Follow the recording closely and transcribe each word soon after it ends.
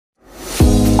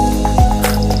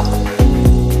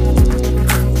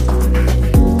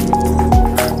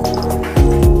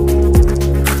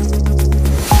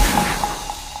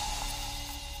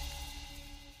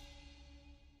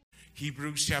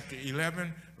Hebrews chapter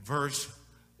 11, verse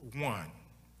 1.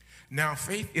 Now,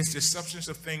 faith is the substance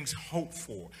of things hoped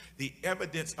for, the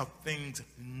evidence of things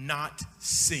not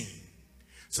seen.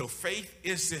 So faith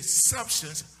is the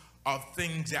substance of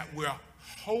things that we're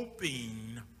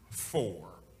hoping for.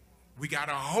 We got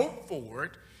to hope for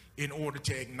it in order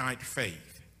to ignite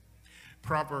faith.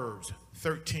 Proverbs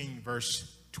 13,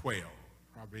 verse 12.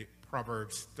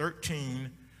 Proverbs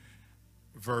 13,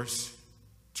 verse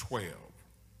 12.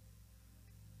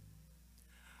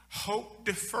 Hope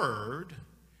deferred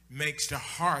makes the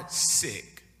heart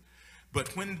sick,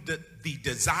 but when the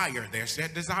desire, there's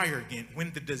that desire again,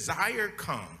 when the desire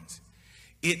comes,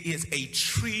 it is a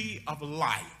tree of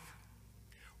life.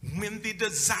 When the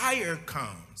desire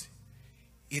comes,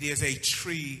 it is a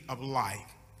tree of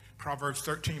life. Proverbs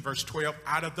 13, verse 12,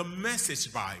 out of the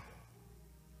Message Bible.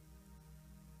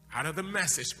 Out of the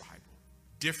Message Bible.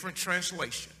 Different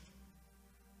translation.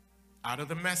 Out of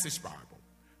the Message Bible.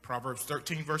 Proverbs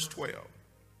 13, verse 12.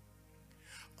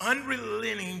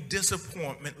 Unrelenting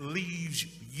disappointment leaves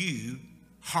you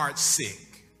heart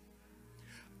sick.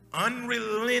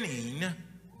 Unrelenting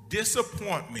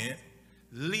disappointment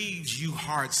leaves you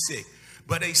heart sick.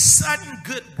 But a sudden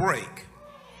good break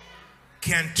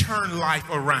can turn life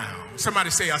around. Somebody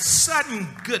say, a sudden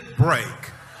good break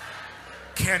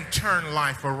can turn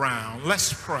life around.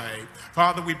 Let's pray.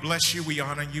 Father, we bless you. We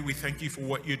honor you. We thank you for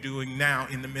what you're doing now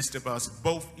in the midst of us,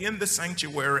 both in the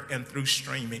sanctuary and through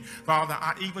streaming. Father,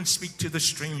 I even speak to the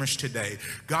streamers today,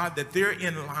 God, that they're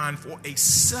in line for a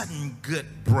sudden good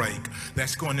break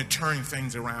that's going to turn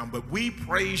things around. But we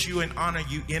praise you and honor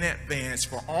you in advance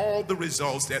for all the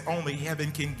results that only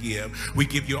heaven can give. We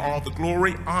give you all the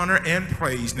glory, honor, and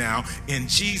praise now. In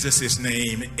Jesus'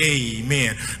 name,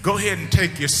 amen. Go ahead and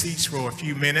take your seats for a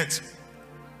few minutes.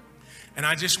 And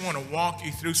I just want to walk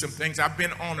you through some things. I've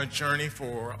been on a journey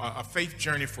for a faith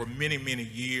journey for many, many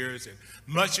years. And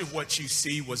much of what you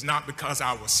see was not because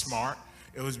I was smart.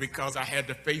 It was because I had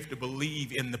the faith to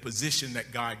believe in the position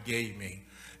that God gave me.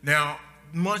 Now,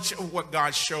 much of what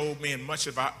God showed me and much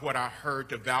of what I heard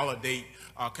to validate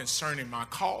concerning my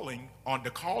calling on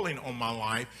my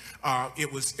life,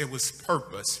 it was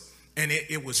purpose. And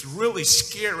it was really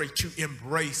scary to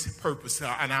embrace purpose.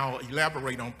 And I'll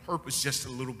elaborate on purpose just a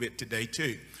little bit today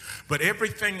too. But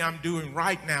everything I'm doing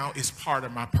right now is part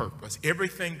of my purpose.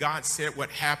 Everything God said would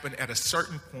happen at a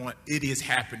certain point, it is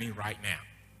happening right now.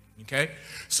 Okay?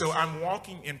 So I'm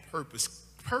walking in purpose.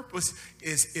 Purpose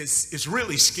is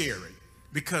really scary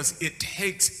because it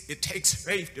takes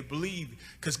faith to believe,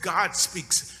 because God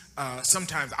speaks.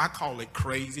 Sometimes I call it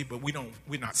crazy, but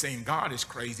we're not saying God is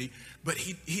crazy, but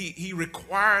he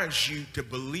requires you to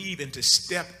believe and to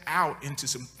step out into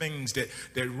some things that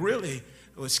really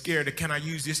will scare the, can I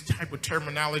use this type of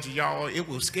terminology, y'all? It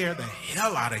will scare the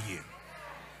hell out of you.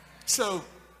 So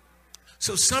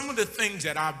some of the things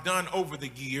that I've done over the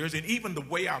years, and even the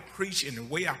way I preach and the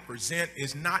way I present,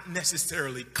 is not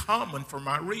necessarily common for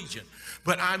my region,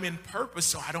 but I'm in purpose,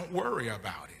 so I don't worry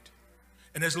about it.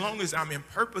 And as long as I'm in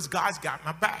purpose, God's got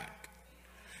my back.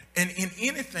 And in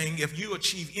anything, if you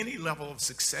achieve any level of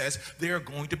success, there are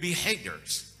going to be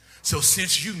haters. So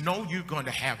since you know you're going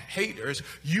to have haters,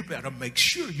 you better make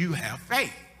sure you have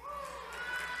faith.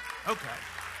 Okay.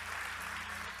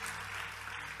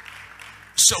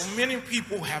 So many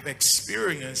people have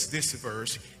experienced this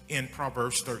verse in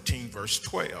Proverbs 13, verse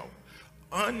 12.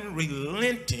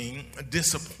 Unrelenting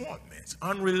disappointments.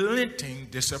 Unrelenting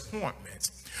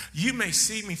disappointments. You may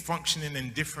see me functioning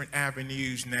in different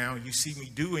avenues now. You see me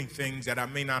doing things that I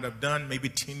may not have done maybe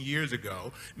 10 years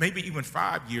ago, maybe even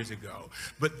 5 years ago.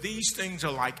 But these things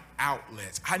are like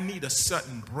outlets. I need a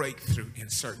sudden breakthrough in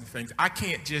certain things. I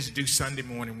can't just do Sunday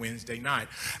morning, Wednesday night.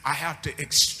 I have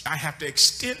to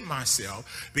extend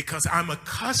myself because I'm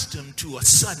accustomed to a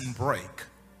sudden break.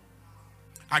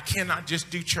 I cannot just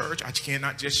do church. I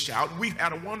cannot just shout. We've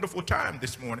had a wonderful time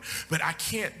this morning, but I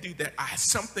can't do that.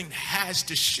 Something has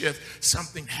to shift.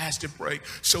 Something has to break.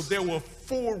 So there were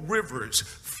 4 rivers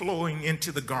flowing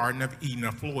into the Garden of Eden,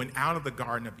 or flowing out of the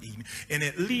Garden of Eden, in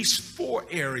at least 4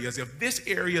 areas. If this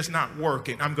area is not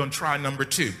working, I'm going to try number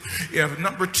 2. If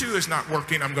number 2 is not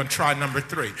working, I'm going to try number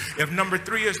 3. If number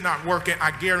 3 is not working,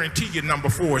 I guarantee you number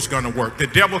 4 is going to work. The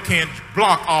devil can't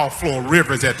block all 4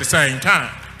 rivers at the same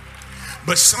time.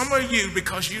 But some of you,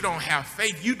 because you don't have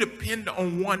faith, you depend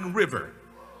on one river.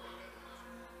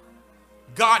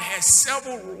 God has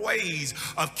several ways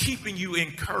of keeping you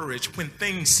encouraged when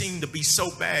things seem to be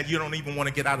so bad you don't even want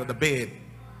to get out of the bed.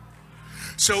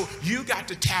 So you got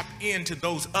to tap into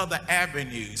those other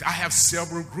avenues. I have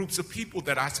several groups of people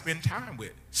that I spend time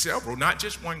with. Several, not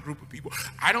just one group of people.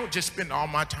 I don't just spend all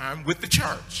my time with the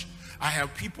church. I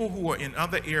have people who are in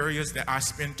other areas that I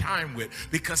spend time with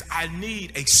because I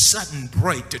need a sudden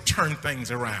break to turn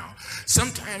things around.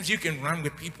 Sometimes you can run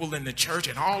with people in the church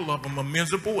and all of them are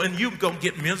miserable, and you're going to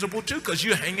get miserable too because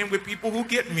you're hanging with people who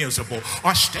get miserable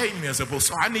or stay miserable.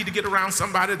 So I need to get around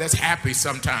somebody that's happy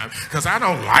sometimes because I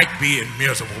don't like being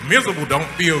miserable. Miserable don't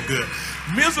feel good.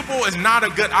 Miserable is not a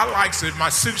good, I like my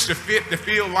suits to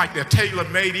feel like they're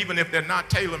tailor-made even if they're not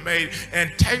tailor-made,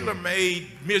 and tailor-made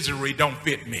misery don't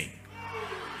fit me.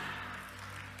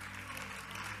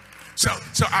 So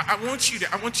I want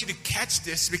you to catch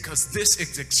this because this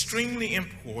is extremely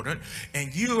important, and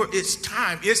it's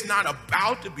time. It's not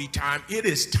about to be time. It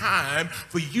is time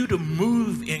for you to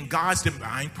move in God's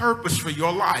divine purpose for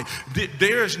your life.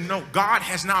 God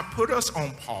has not put us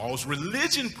on pause.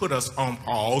 Religion put us on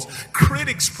pause.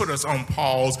 Critics put us on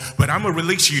pause, but I'm going to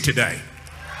release you today.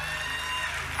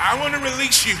 I want to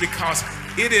release you because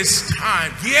it is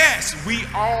time. Yes, we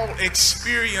all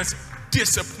experience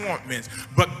disappointments,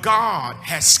 but God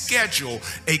has scheduled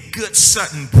a good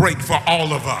sudden break for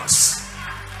all of us.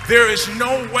 There is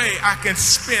no way I can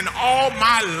spend all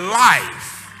my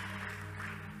life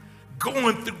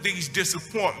going through these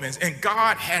disappointments, and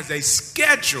God has a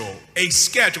schedule.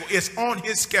 It's on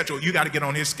his schedule. You got to get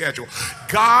on his schedule.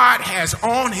 God has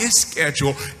on his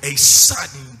schedule a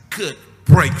sudden good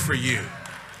break for you.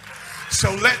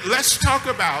 So let's talk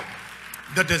about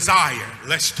the desire.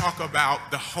 Let's talk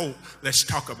about the hope. Let's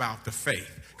talk about the faith.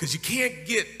 Because you can't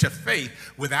get to faith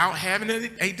without having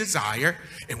a desire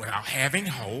and without having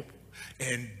hope.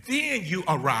 And then you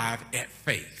arrive at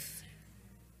faith.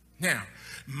 Now,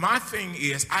 my thing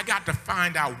is I got to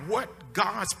find out what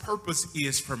God's purpose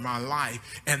is for my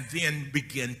life and then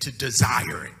begin to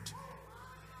desire it.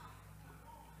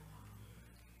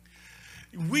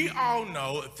 We all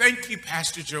know, thank you,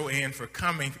 Pastor Joanne, for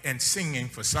coming and singing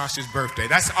for Sasha's birthday.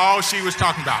 That's all she was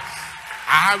talking about.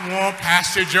 I want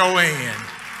Pastor Joanne,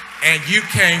 and you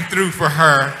came through for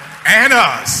her and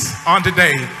us on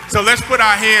today. So let's put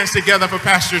our hands together for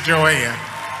Pastor Joanne.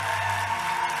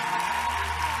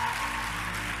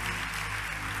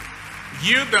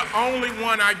 You're the only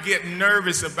one I get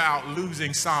nervous about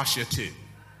losing Sasha to.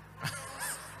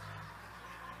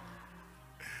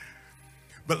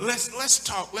 But let's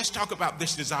talk about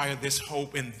this desire, this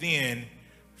hope, and then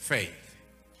faith.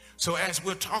 So as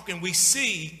we're talking, we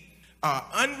see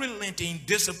unrelenting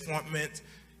disappointment.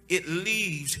 It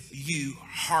leaves you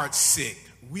heart sick.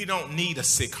 We don't need a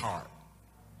sick heart.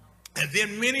 And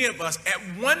then many of us, at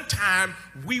one time,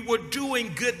 we were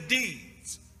doing good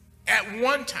deeds. At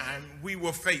one time, we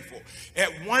were faithful. At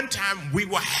one time, we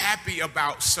were happy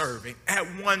about serving. At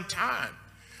one time.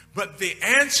 But the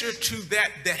answer to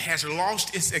that has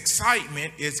lost its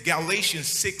excitement is Galatians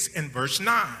 6 and verse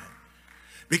 9.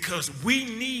 Because we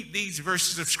need these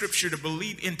verses of scripture to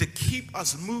believe in to keep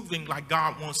us moving like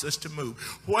God wants us to move.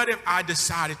 What if I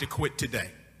decided to quit today?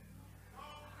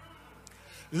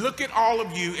 Look at all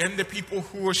of you and the people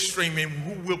who are streaming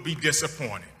who will be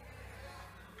disappointed.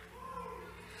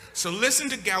 So listen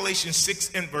to Galatians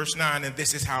 6 and verse 9, and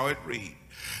this is how it reads.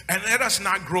 And let us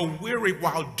not grow weary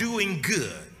while doing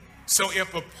good. So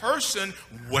if a person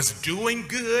was doing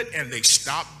good and they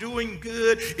stopped doing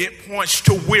good, it points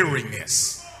to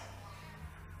weariness.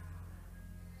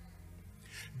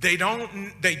 They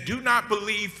do not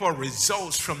believe for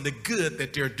results from the good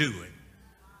that they're doing.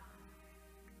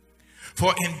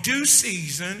 For in due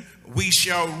season we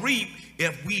shall reap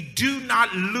if we do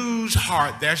not lose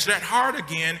heart. There's that heart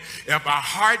again. If our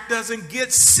heart doesn't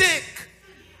get sick,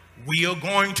 we are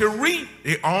going to reap.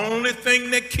 The only thing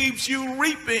that keeps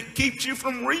you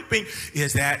from reaping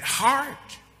is that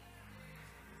heart.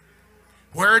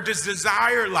 Where does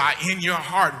desire lie? In your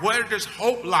heart. Where does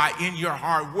hope lie? In your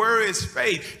heart. Where is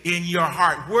faith? In your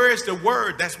heart. Where is the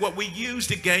word? That's what we use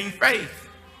to gain faith.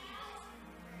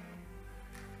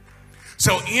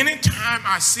 So anytime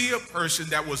I see a person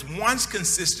that was once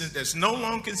consistent, that's no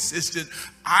longer consistent,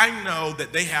 I know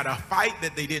that they had a fight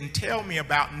that they didn't tell me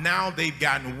about. Now they've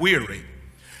gotten weary.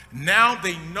 Now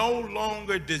they no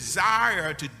longer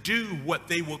desire to do what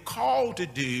they were called to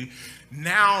do.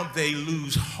 Now they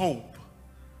lose hope.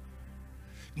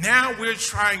 Now we're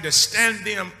trying to stand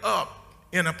them up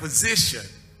in a position,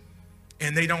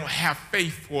 and they don't have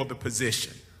faith for the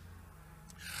position.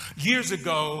 Years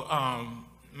ago,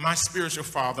 my spiritual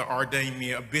father ordained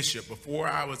me a bishop. Before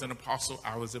I was an apostle,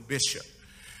 I was a bishop.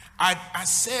 I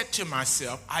said to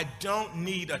myself, I don't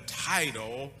need a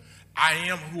title. I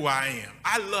am who I am.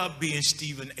 I love being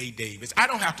Stephen A. Davis. I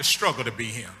don't have to struggle to be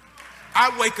him.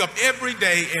 I wake up every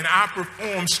day and I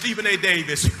perform Stephen A.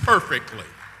 Davis perfectly.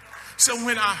 So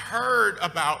when I heard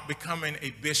about becoming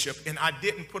a bishop, and I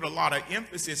didn't put a lot of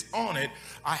emphasis on it,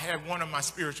 I had one of my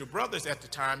spiritual brothers at the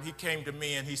time. He came to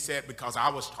me and he said, because I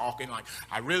was talking like,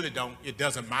 I really don't, it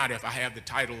doesn't matter if I have the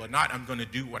title or not. I'm going to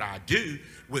do what I do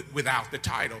without the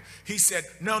title. He said,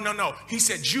 no. He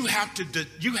said, you have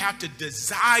to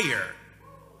desire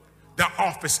the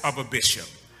office of a bishop.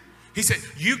 He said,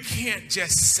 you can't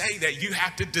just say that. You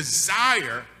have to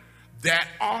desire that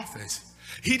office.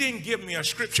 He didn't give me a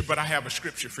scripture, but I have a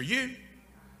scripture for you.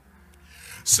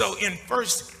 So in 1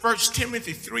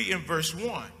 Timothy 3 and verse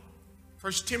 1,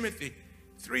 1 Timothy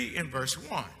 3 and verse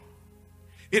 1,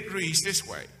 it reads this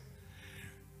way.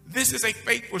 This is a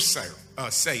faithful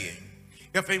saying.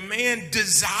 If a man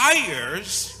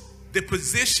desires the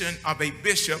position of a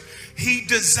bishop, he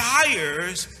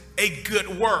desires a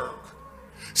good work.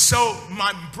 So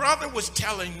my brother was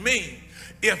telling me,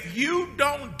 if you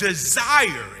don't desire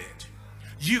it,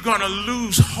 you're going to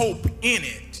lose hope in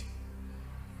it.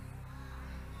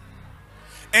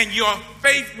 And your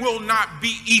faith will not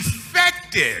be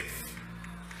effective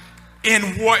in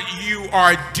what you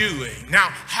are doing. Now,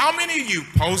 how many of you,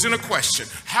 posing a question,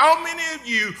 how many of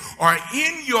you are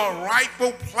in your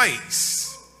rightful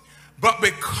place, but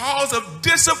because of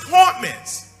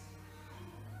disappointments,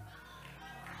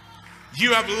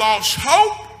 you have lost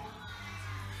hope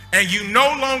and you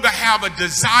no longer have a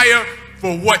desire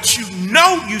for what you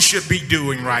know you should be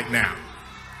doing right now?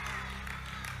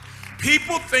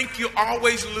 People think you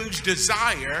always lose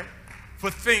desire for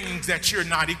things that you're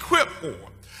not equipped for.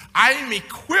 I am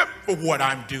equipped for what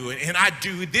I'm doing, and I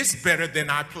do this better than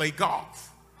I play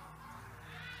golf.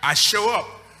 I show up.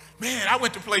 Man, I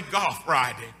went to play golf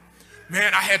Friday.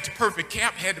 Man, I had the perfect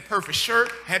cap, had the perfect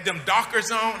shirt, had them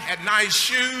Dockers on, had nice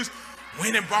shoes,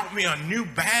 went and bought me a new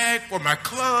bag for my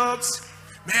clubs.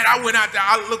 Man, I went out there,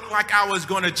 I looked like I was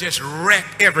going to just wreck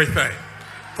everything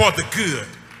for the good.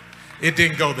 It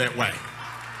didn't go that way.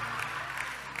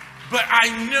 But I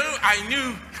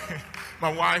knew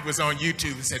my wife was on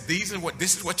YouTube and said, this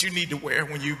is what you need to wear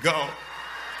when you go.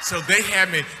 So they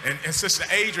had me, and Sister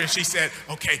Adrian, she said,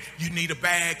 okay, you need a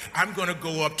bag. I'm going to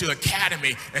go up to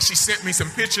Academy. And she sent me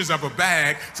some pictures of a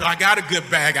bag. So I got a good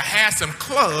bag. I had some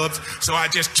clubs. So I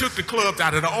just took the clubs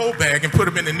out of the old bag and put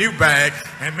them in the new bag.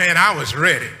 And man, I was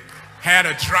ready. Had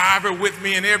a driver with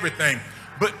me and everything.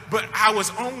 But I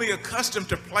was only accustomed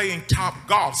to playing top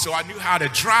golf. So I knew how to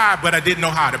drive, but I didn't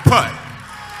know how to putt.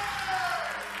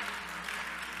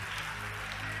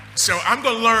 So I'm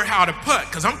going to learn how to putt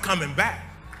because I'm coming back.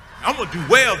 I'm going to do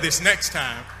well this next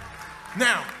time.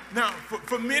 Now,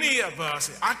 for many of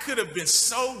us, I could have been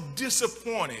so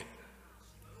disappointed,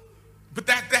 but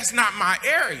that's not my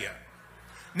area.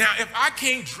 Now, if I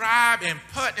can't drive and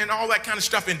putt and all that kind of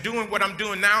stuff and doing what I'm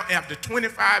doing now after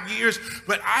 25 years,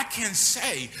 but I can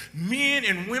say men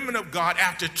and women of God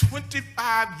after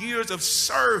 25 years of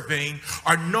serving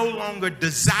are no longer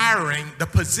desiring the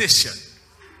position.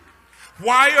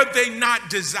 Why are they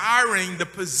not desiring the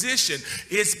position?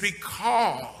 It's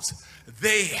because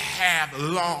they have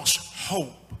lost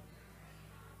hope.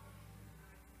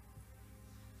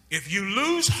 If you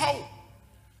lose hope,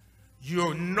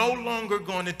 you're no longer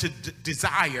going to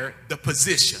desire the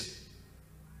position.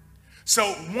 So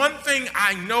one thing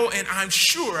I know and I'm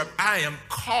sure of, I am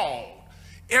called.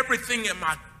 Everything in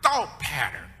my thought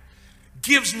pattern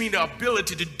gives me the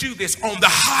ability to do this on the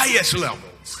highest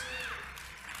levels.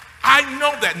 I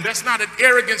know that, and that's not an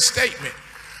arrogant statement.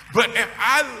 But if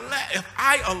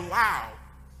I allow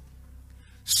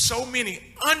so many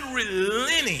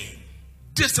unrelenting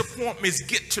disappointments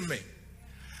get to me,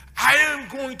 I am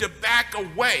going to back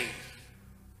away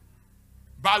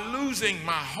by losing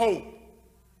my hope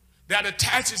that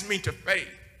attaches me to faith.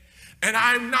 And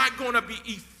I'm not going to be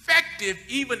effective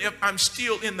even if I'm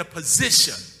still in the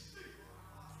position.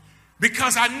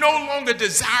 Because I no longer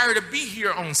desire to be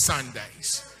here on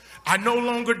Sundays. I no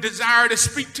longer desire to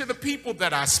speak to the people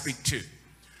that I speak to.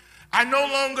 I no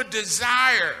longer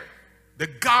desire the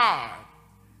God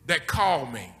that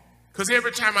called me. Because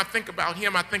every time I think about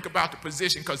him, I think about the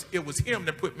position because it was him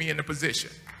that put me in the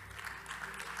position.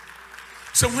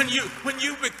 So when you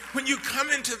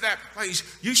come into that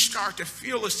place, you start to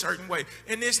feel a certain way.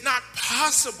 And it's not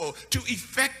possible to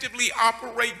effectively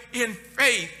operate in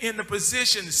faith in the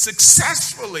position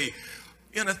successfully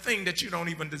in a thing that you don't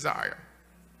even desire.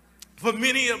 For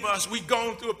many of us, we've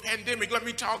gone through a pandemic. Let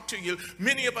me talk to you.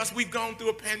 Many of us, we've gone through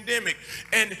a pandemic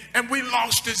and we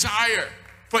lost desire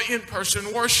for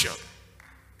in-person worship.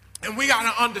 And we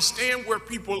got to understand where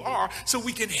people are so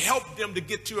we can help them to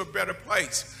get to a better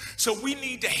place. So we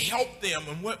need to help them.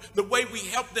 And the way we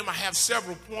help them, I have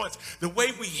several points. The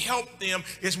way we help them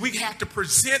is we have to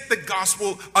present the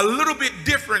gospel a little bit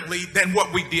differently than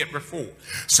what we did before.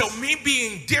 So me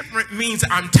being different means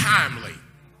I'm timely.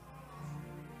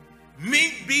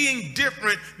 Me being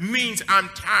different means I'm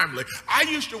timely. I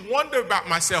used to wonder about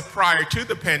myself prior to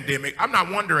the pandemic. I'm not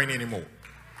wondering anymore.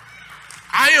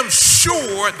 I am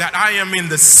sure that I am in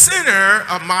the center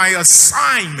of my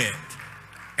assignment,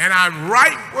 and I'm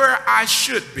right where I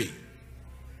should be.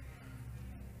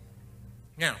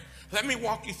 Now, let me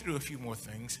walk you through a few more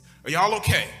things. Are y'all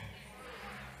okay?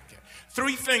 Okay.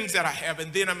 3 things that I have,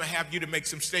 and then I'm going to have you to make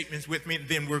some statements with me, and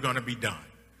then we're going to be done.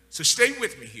 So stay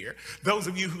with me here. Those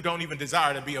of you who don't even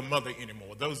desire to be a mother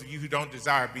anymore, those of you who don't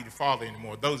desire to be the father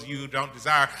anymore, those of you who don't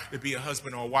desire to be a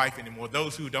husband or a wife anymore,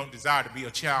 those who don't desire to be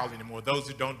a child anymore, those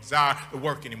who don't desire to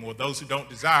work anymore, those who don't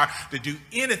desire to do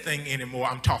anything anymore,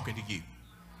 I'm talking to you.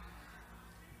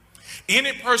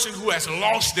 Any person who has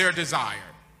lost their desire,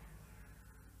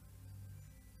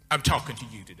 I'm talking to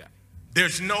you today.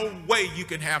 There's no way you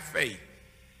can have faith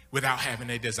without having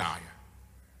a desire.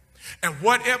 And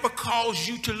whatever caused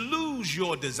you to lose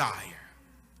your desire,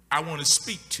 I want to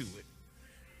speak to it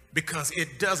because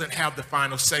it doesn't have the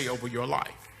final say over your life.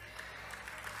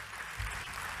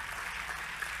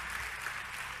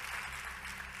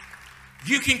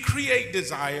 You can create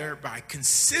desire by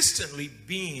consistently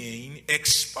being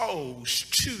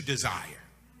exposed to desire.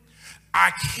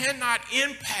 I cannot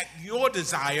impact your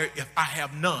desire if I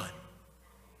have none.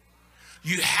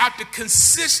 You have to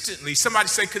consistently, somebody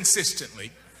say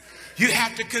consistently. You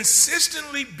have to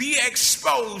consistently be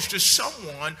exposed to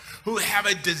someone who have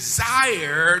a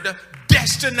desired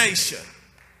destination.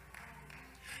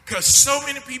 Because so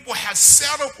many people have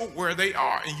settled for where they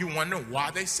are, and you wonder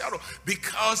why they settle.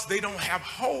 Because they don't have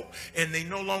hope and they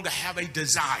no longer have a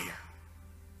desire.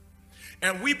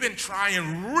 And we've been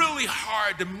trying really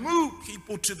hard to move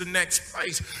people to the next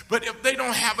place. But if they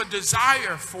don't have a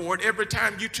desire for it, every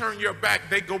time you turn your back,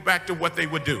 they go back to what they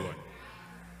were doing.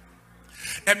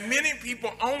 And many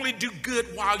people only do good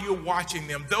while you're watching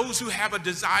them. Those who have a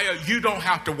desire, you don't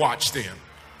have to watch them.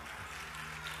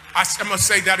 I'm going to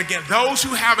say that again. Those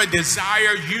who have a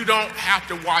desire, you don't have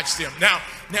to watch them. Now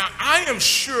I am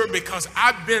sure because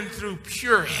I've been through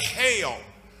pure hell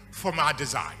for my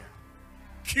desire.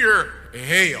 Pure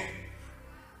hell.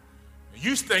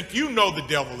 You think you know the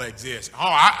devil exists. Oh,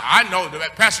 I know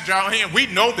that. Pastor John Hand, we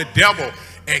know the devil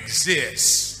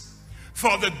exists.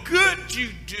 For the good you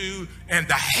do and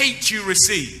the hate you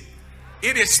receive.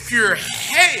 It is pure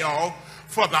hell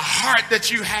for the heart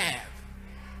that you have.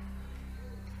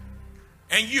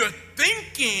 And you're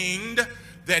thinking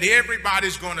that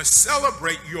everybody's going to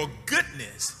celebrate your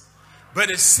goodness. But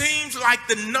it seems like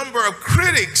the number of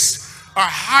critics are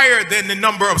higher than the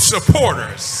number of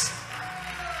supporters.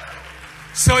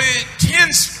 So it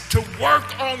tends to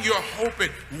work on your hope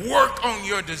and work on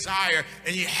your desire.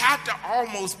 And you have to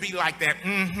almost be like that.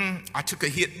 I took a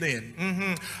hit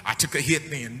then. I took a hit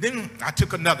then. Then I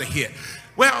took another hit.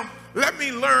 Well, let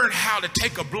me learn how to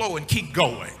take a blow and keep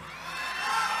going.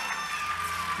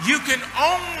 You can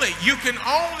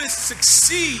only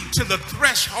succeed to the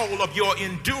threshold of your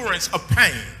endurance of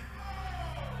pain.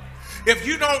 If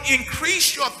you don't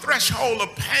increase your threshold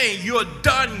of pain, you're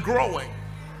done growing.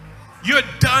 You're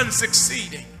done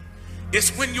succeeding.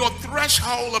 It's when your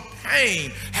threshold of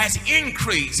pain has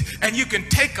increased and you can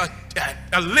take a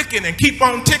licking and keep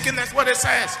on ticking. That's what it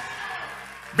says.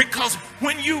 Because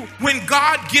when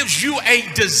God gives you a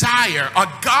desire, a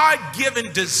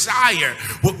God-given desire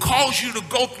will cause you to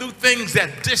go through things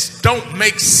that just don't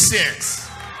make sense.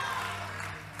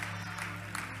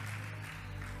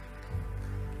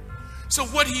 So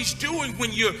what he's doing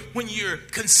when you're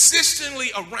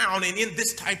consistently around and in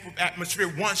this type of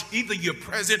atmosphere, once either you're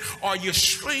present or you're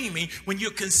streaming, when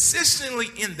you're consistently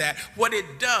in that, what it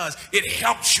does, it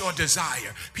helps your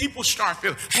desire. People start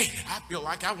feeling, hey, I feel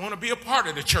like I want to be a part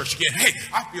of the church again. Hey,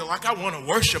 I feel like I want to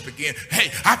worship again.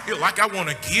 Hey, I feel like I want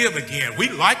to give again. We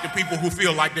like the people who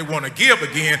feel like they want to give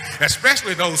again,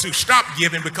 especially those who stopped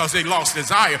giving because they lost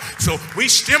desire. So we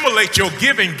stimulate your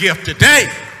giving gift today.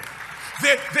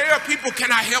 There are people,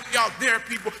 can I help y'all? There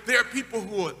are people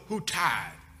who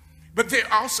tithe, but there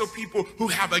are also people who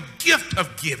have a gift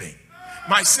of giving.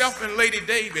 Myself and Lady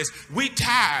Davis, we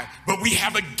tithe, but we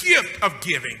have a gift of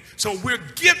giving. So we're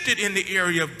gifted in the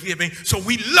area of giving. So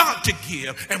we love to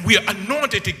give and we're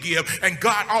anointed to give. And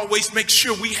God always makes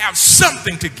sure we have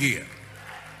something to give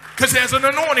because there's an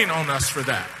anointing on us for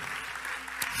that.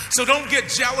 So don't get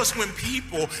jealous when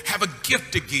people have a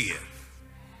gift to give.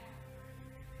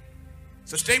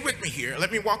 So stay with me here. Let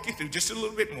me walk you through just a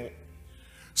little bit more.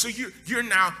 So you're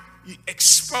now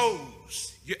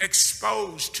exposed. You're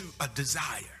exposed to a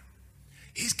desire.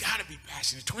 He's got to be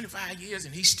passionate. 25 years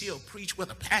and he still preach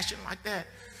with a passion like that,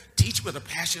 teach with a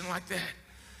passion like that.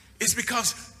 It's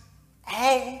because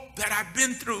all that I've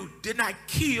been through did not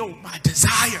kill my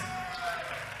desire.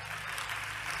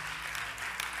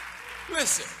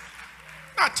 Listen,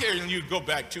 I'm not telling you to go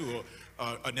back to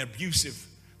an abusive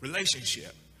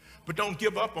relationship, but don't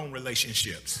give up on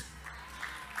relationships.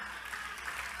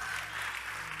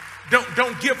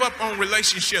 Don't give up on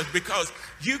relationships, because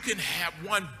you can have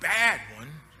one bad one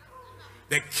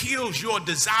that kills your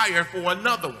desire for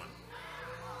another one.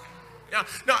 Now,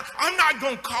 I'm not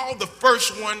going to call the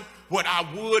first one what I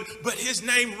would, but his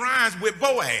name rhymes with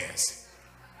Boaz.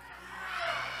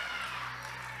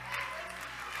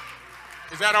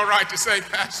 Is that all right to say,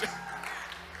 Pastor?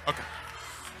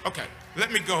 Okay.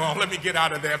 Let me go on. Let me get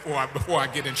out of there before I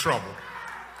get in trouble.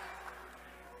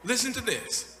 Listen to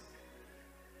this.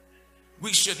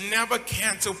 We should never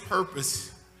cancel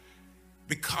purpose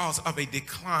because of a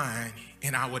decline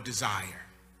in our desire.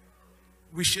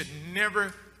 We should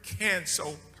never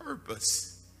cancel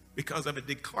purpose because of a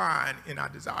decline in our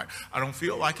desire. I don't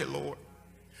feel like it, Lord,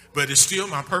 but it's still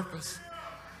my purpose.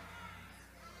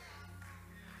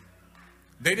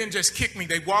 They didn't just kick me,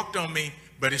 they walked on me,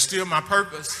 but it's still my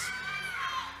purpose.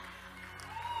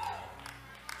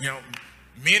 You know,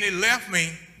 many left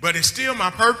me, but it's still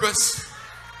my purpose.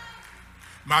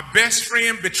 My best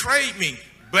friend betrayed me,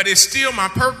 but it's still my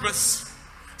purpose.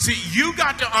 See, you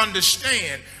got to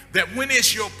understand that when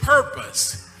it's your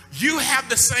purpose, you have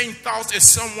the same thoughts as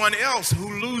someone else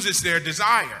who loses their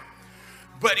desire.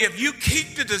 But if you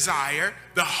keep the desire,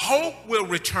 the hope will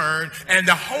return, and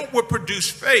the hope will produce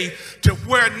faith to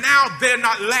where now they're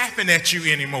not laughing at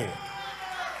you anymore.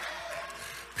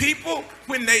 People,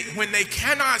 when they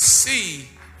cannot see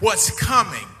what's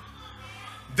coming,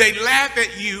 they laugh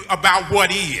at you about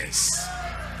what is.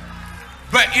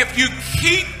 But if you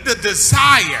keep the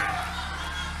desire,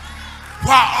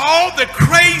 while all the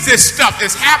crazy stuff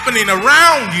is happening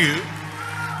around you,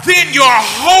 then your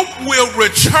hope will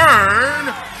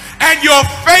return and your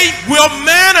faith will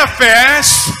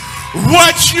manifest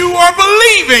what you are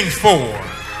believing for.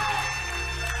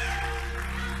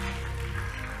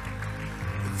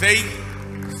 They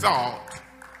thought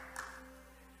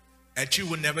that you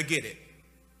would never get it.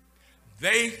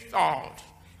 They thought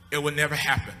it would never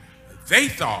happen. They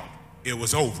thought it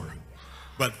was over.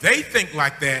 But they think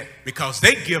like that because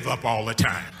they give up all the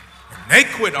time. And they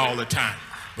quit all the time.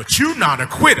 But you're not a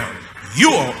quitter. You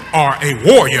are a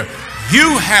warrior.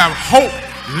 You have hope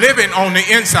living on the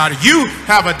inside. You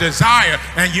have a desire.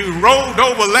 And you rolled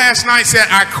over last night and said,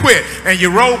 I quit. And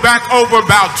you rolled back over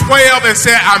about 12 and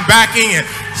said, I'm back in.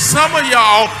 Some of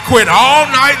y'all quit all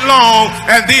night long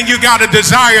and then you got a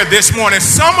desire this morning.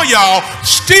 Some of y'all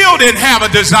still didn't have a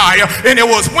desire, and it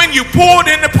was when you pulled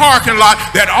in the parking lot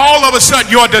that all of a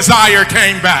sudden your desire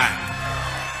came back.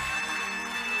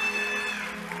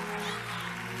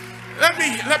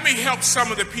 Let me help some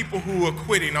of the people who are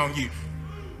quitting on you.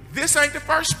 This ain't the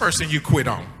first person you quit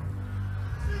on.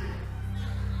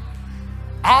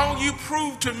 All you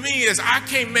prove to me is I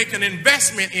can't make an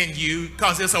investment in you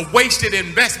because it's a wasted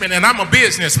investment, and I'm a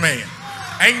businessman.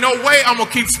 Ain't no way I'm going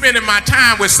to keep spending my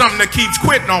time with something that keeps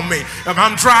quitting on me. If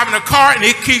I'm driving a car and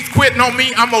it keeps quitting on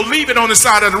me, I'm going to leave it on the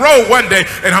side of the road one day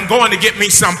and I'm going to get me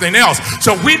something else.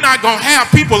 So we're not going to have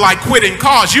people like quitting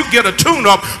cars. You get a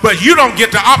tune-up, but you don't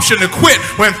get the option to quit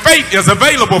when faith is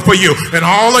available for you. And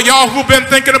all of y'all who've been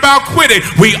thinking about quitting,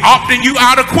 we opting you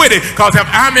out of quitting, because if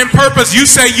I'm in purpose, you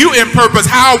say you in purpose.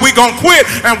 How are we going to quit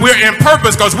and we're in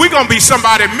purpose? Because we're going to be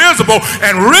somebody miserable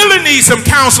and really need some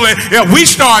counseling if we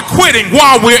start quitting while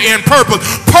we're in purpose.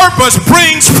 Purpose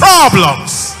brings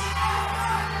problems.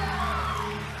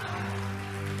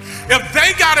 If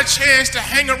they got a chance to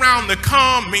hang around the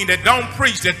calm, mean that don't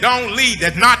preach, that don't lead,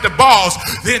 that not the boss,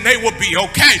 then they will be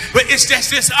okay. But it's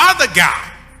just this other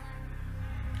guy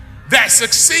that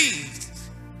succeeds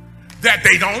that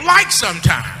they don't like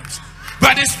sometimes.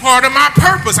 But it's part of my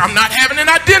purpose. I'm not having an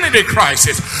identity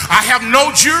crisis. I have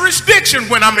no jurisdiction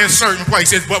when I'm in certain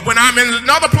places, but when I'm in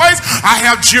another place, I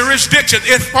have jurisdiction.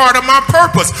 It's part of my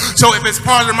purpose. So if it's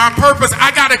part of my purpose, I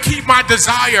got to keep my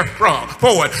desire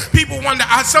forward. People wonder,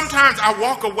 sometimes I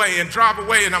walk away and drive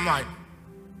away and I'm like,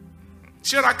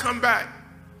 should I come back?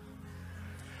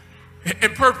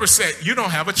 And purpose said, you don't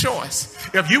have a choice.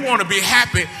 If you want to be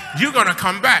happy, you're going to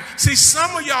come back. See,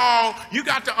 some of y'all, you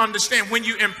got to understand, when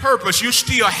you're in purpose, you're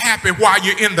still happy while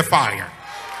you're in the fire.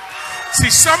 See,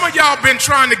 some of y'all been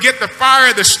trying to get the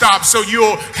fire to stop so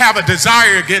you'll have a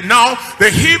desire again. No,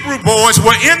 the Hebrew boys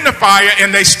were in the fire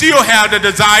and they still have the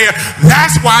desire.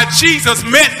 That's why Jesus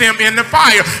met them in the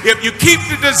fire. If you keep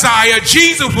the desire,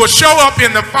 Jesus will show up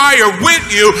in the fire with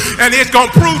you, and it's going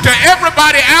to prove to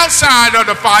everybody outside of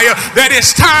the fire that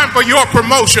it's time for your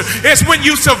promotion. It's when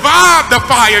you survive the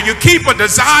fire, you keep a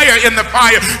desire in the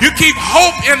fire, you keep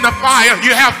hope in the fire,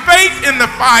 you have faith in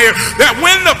the fire, that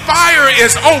when the fire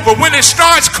is over, when it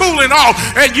starts cooling off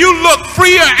and you look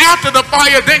freer after the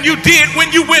fire than you did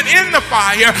when you went in the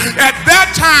fire, at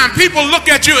that time people look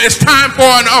at you, it's time for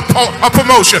a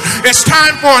promotion, it's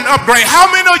time for an upgrade. How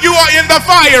many of you are in the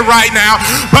fire right now,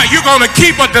 but you're going to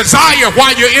keep a desire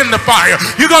while you're in the fire?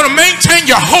 You're going to maintain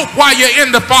your hope while you're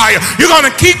in the fire. You're going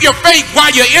to keep your faith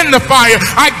while you're in the fire.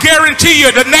 I guarantee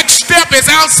you the next step is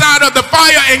outside of the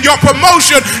fire, and your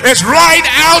promotion is right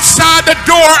outside the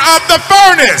door of the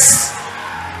furnace.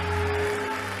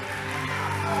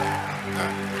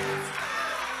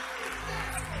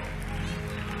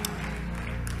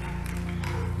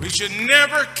 We should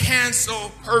never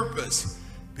cancel purpose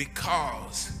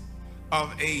because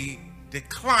of a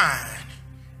decline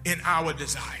in our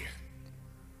desire.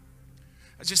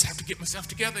 I just have to get myself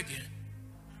together again.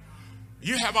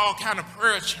 You have all kind of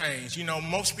prayer chains. You know,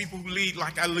 most people who lead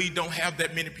like I lead don't have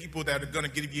that many people that are going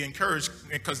to give you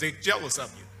encouragement because they're jealous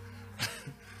of you.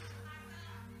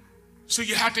 So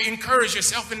you have to encourage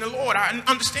yourself in the Lord. I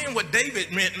understand what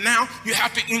David meant. Now you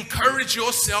have to encourage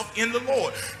yourself in the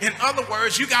Lord. In other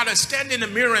words, you got to stand in the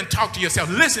mirror and talk to yourself.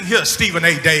 Listen here, Stephen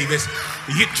A. Davis.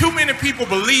 Too many people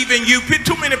believe in you.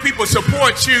 Too many people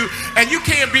support you. And you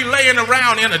can't be laying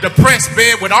around in a depressed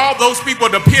bed with all those people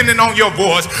depending on your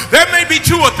voice. There may be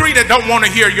 2 or 3 that don't want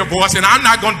to hear your voice. And I'm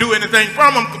not going to do anything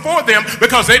for them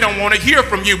because they don't want to hear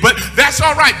from you. But that's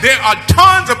all right. There are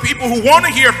tons of people who want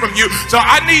to hear from you. So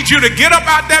I need you to get up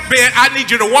out that bed. I need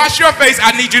you to wash your face.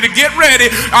 I need you to get ready.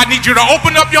 I need you to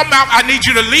open up your mouth. I need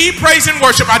you to lead praise and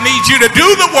worship. I need you to do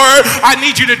the word. I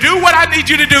need you to do what I need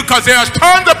you to do, because there's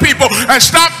tons of people. And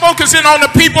stop focusing on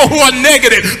the people who are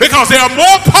negative, because there are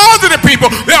more positive people.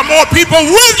 There are more people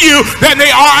with you than they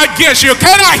are against you.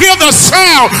 Can I hear the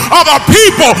sound of the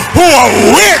people who are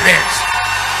with it?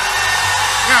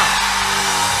 Now.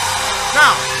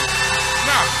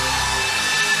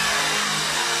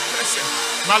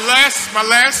 My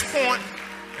last point,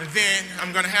 and then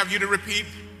I'm going to have you to repeat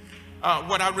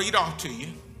what I read off to you.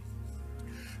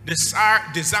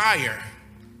 Desire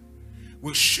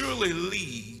will surely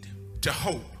lead to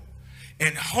hope,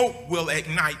 and hope will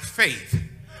ignite faith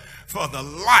for the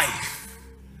life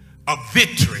of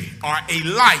victory, or a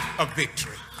life of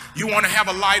victory. You want to have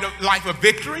a life of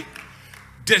victory?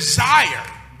 Desire,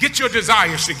 get your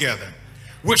desires together,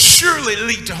 will surely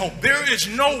lead to hope. There is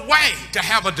no way to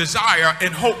have a desire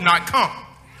and hope not come.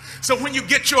 So when you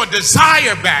get your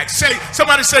desire back,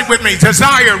 somebody say with me,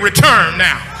 desire return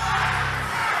now.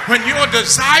 When your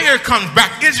desire comes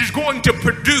back, it is going to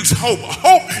produce hope.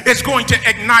 Hope is going to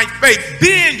ignite faith.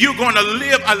 Then you're going to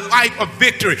live a life of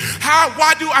victory.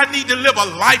 Why do I need to live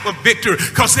a life of victory?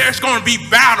 Because there's going to be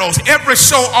battles every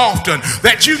so often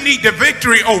that you need the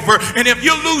victory over. And if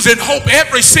you're losing hope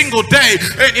every single day,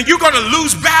 and you're going to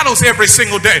lose battles every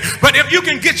single day. But if you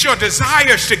can get your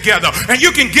desires together and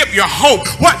you can get your hope,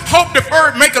 what hope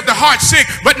deferred maketh the heart sick.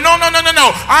 But no.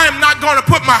 I am not going to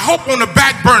put my hope on the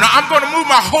back burner. I'm going to move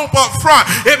my hope up front.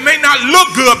 It may not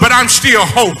look good, but I'm still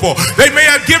hopeful. They may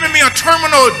have given me a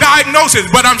terminal diagnosis,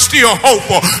 but I'm still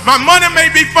hopeful. My money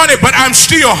may be funny, but I'm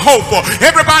still hopeful.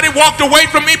 Everybody walked away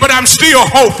from me, but I'm still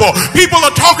hopeful. People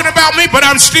are talking about me, but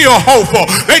I'm still hopeful.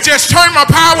 They just turned my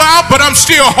power out, but I'm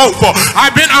still hopeful.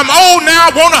 I'm old now,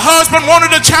 want a husband,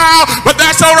 wanted a child, but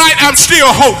that's all right. I'm still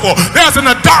hopeful. There's an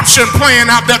adoption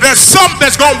plan out there. There's something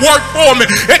that's going to work for me.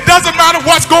 It doesn't matter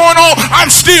what's going on. I'm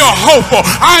still hopeful.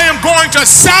 I am going to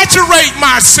saturate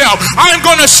myself. I am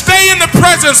going to stay in the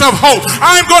presence of hope.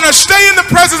 I am going to stay in the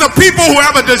presence of people who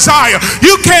have a desire.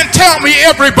 You can't tell me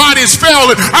everybody's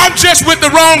failing. I'm just with the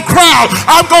wrong crowd.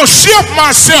 I'm going to shift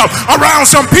myself around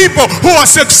some people who are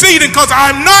succeeding, because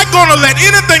I'm not going to let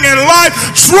anything in life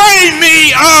drain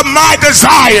me of my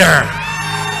desire.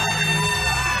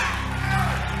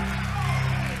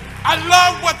 I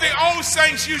love what the old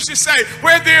saints used to say.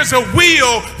 Where there's a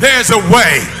will, there's a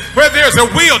way. Where there's a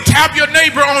will, tap your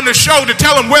neighbor on the shoulder.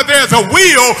 Tell him, where there's a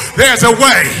will, there's a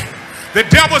way. The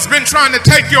devil's been trying to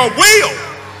take your will.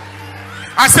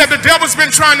 I said the devil's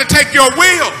been trying to take your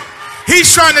will.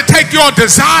 He's trying to take your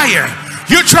desire.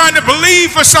 You're trying to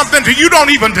believe for something that you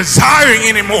don't even desire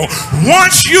anymore.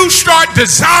 Once you start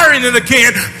desiring it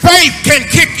again, faith can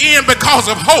kick in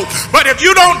because of hope. But if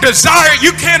you don't desire it,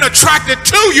 you can't attract it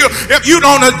to you if you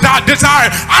don't desire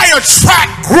it. I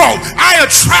attract growth. I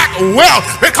attract wealth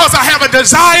because I have a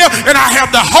desire and I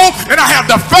have the hope and I have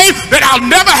the faith that I'll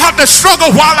never have to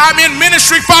struggle while I'm in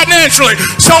ministry financially.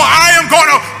 So I am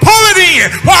going to pull it in.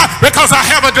 Why? Because I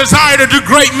have a desire to do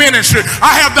great ministry.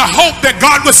 I have the hope that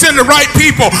God will send the right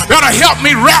people that'll help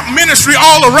me wrap ministry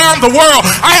all around the world.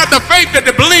 I have the faith that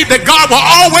to believe that God will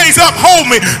always uphold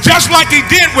me, just like he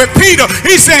did with Peter.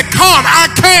 He said, come,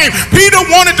 I came. Peter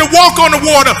wanted to walk on the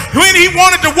water. When he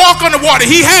wanted to walk on the water,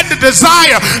 he had the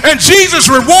desire, and Jesus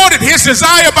rewarded his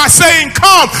desire by saying,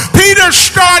 come. Peter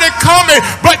started coming,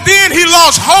 but then he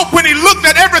lost hope when he looked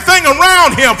at everything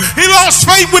around him. He lost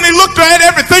faith when he looked at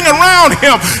everything around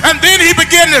him, and then he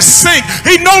began to sink.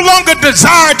 He no longer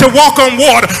desired to walk on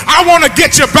water. I want to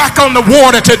get you back on the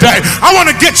water today. I want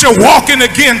to get you walking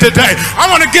again today. I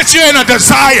want to get you in a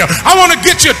desire. I want to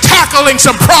get you tackling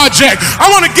some project. I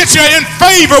want to get you in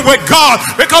favor with God,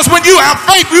 because when you have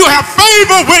faith, you have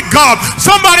favor with God.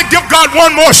 Somebody give God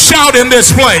one more shout in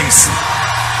this place.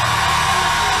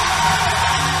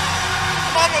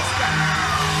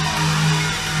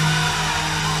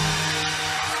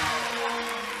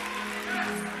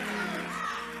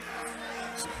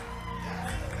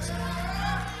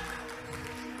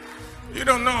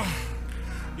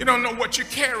 You don't know what you're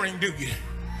carrying, do you?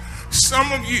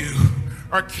 Some of you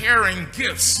are carrying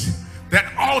gifts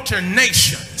that alter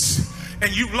nations,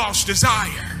 and you've lost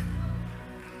desire.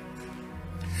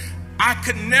 I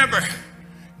could never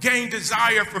gain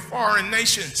desire for foreign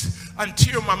nations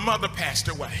until my mother passed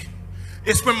away.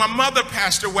 It's when my mother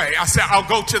passed away, I said, I'll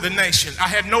go to the nation. I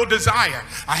had no desire.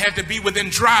 I had to be within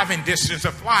driving distance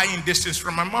or flying distance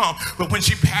from my mom. But when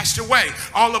she passed away,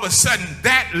 all of a sudden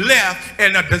that left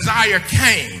and a desire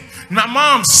came. My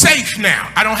mom's safe now.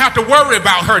 I don't have to worry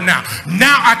about her now.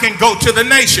 Now I can go to the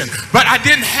nation. But I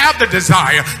didn't have the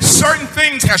desire. Certain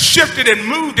things have shifted and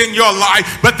moved in your life,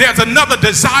 but there's another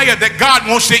desire that God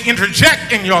wants to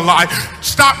interject in your life.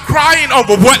 Stop crying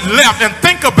over what left and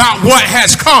think about what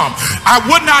has come. I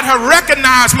would not have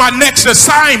recognized my next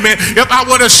assignment if I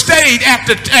would have stayed at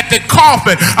the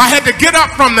coffin. I had to get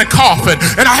up from the coffin,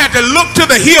 and I had to look to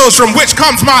the hills from which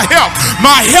comes my help.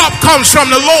 My help comes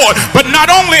from the Lord. But not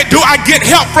only do I get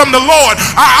help from the Lord,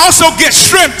 I also get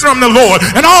strength from the Lord,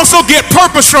 and also get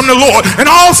purpose from the Lord, and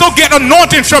I also get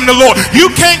anointing from the Lord.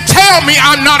 You can't tell me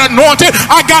I'm not anointed.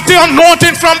 I got the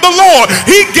anointing from the Lord.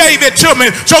 He gave it to me.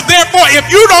 So therefore, if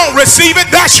you don't receive it,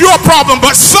 that's your problem,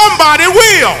 but somebody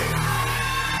will.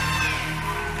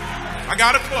 I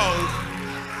gotta close.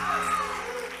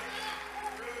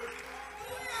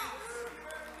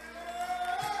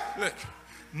 Look,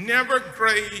 never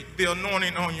grade the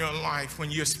anointing on your life when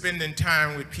you're spending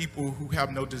time with people who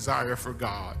have no desire for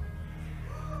God.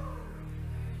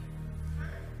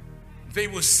 They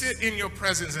will sit in your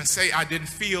presence and say, I didn't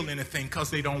feel anything, because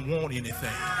they don't want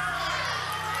anything.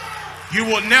 You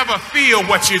will never feel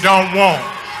what you don't want.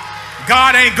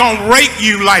 God ain't gonna rate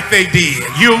you like they did.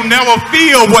 You'll never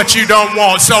feel what you don't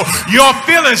want. So your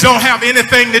feelings don't have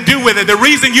anything to do with it. The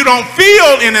reason you don't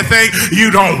feel anything, you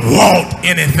don't want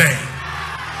anything.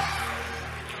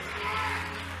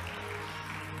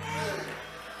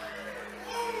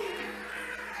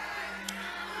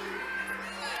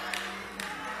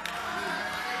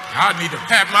 I need to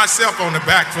pat myself on the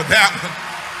back for that one.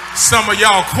 Some of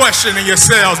y'all questioning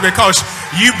yourselves because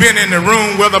you've been in the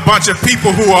room with a bunch of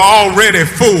people who are already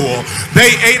full.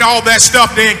 They ate all that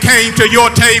stuff, then came to your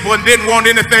table and didn't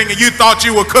want anything, and you thought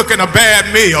you were cooking a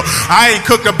bad meal. I ain't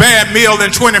cooked a bad meal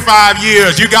in 25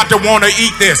 years. You got to want to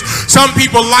eat this. Some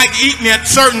people like eating at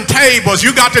certain tables.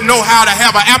 You got to know how to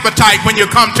have an appetite when you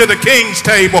come to the king's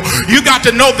table. You got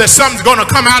to know that something's going to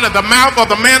come out of the mouth of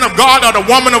the man of God or the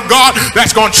woman of God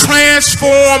that's going to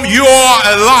transform your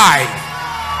life.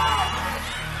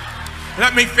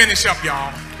 Let me finish up,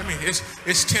 y'all.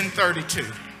 It's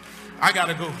 10:32. I got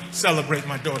to go celebrate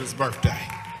my daughter's birthday.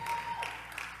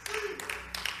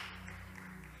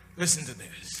 Listen to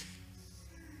this.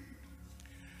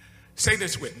 Say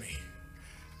this with me.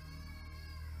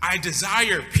 I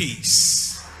desire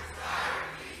peace.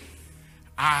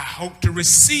 I hope to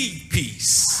receive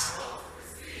peace.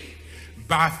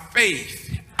 By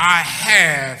faith, I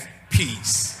have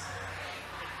peace.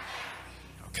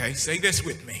 Okay, say this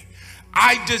with me.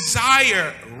 I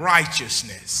desire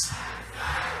righteousness.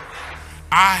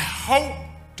 I hope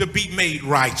to be made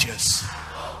righteous.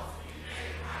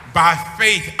 By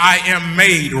faith, I am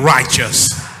made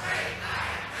righteous.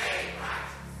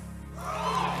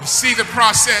 You see the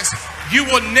process? You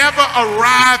will never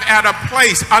arrive at a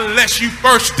place unless you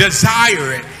first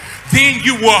desire it. Then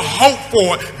you will hope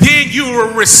for it. Then you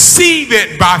will receive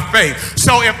it by faith.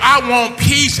 So if I want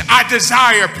peace, I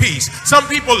desire peace. Some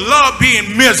people love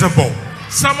being miserable.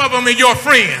 Some of them are your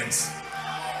friends.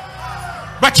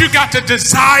 But you got to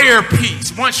desire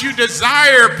peace. Once you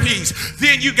desire peace,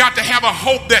 then you got to have a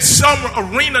hope that some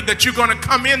arena that you're going to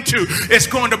come into is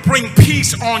going to bring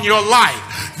peace on your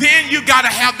life. Then you got to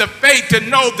have the faith to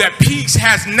know that peace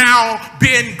has now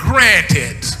been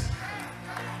granted.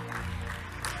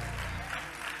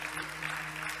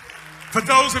 For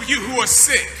those of you who are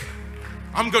sick,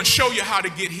 I'm going to show you how to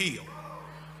get healed.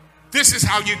 This is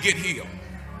how you get healed.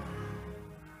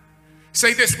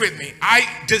 Say this with me. I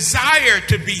desire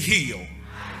to be healed.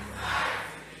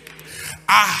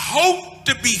 I hope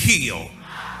to be healed.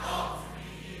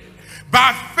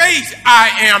 By faith,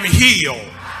 I am healed.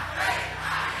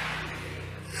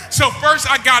 So first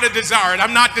I got to desire it.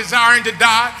 I'm not desiring to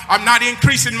die. I'm not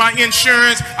increasing my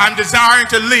insurance. I'm desiring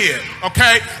to live.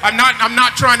 Okay? I'm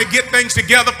not trying to get things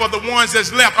together for the ones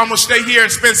that's left. I'm going to stay here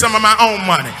and spend some of my own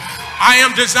money. I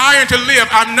am desiring to live.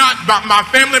 My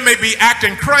family may be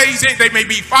acting crazy. They may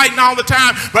be fighting all the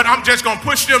time, but I'm just going to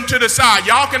push them to the side.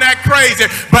 Y'all can act crazy,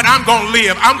 but I'm going to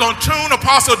live. I'm going to tune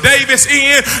Apostle Davis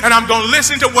in, and I'm going to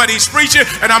listen to what he's preaching,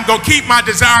 and I'm going to keep my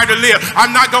desire to live.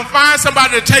 I'm not going to find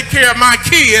somebody to take care of my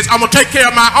kids. I'm going to take care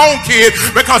of my own kids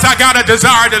because I got a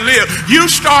desire to live. You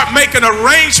start making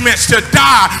arrangements to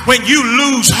die when you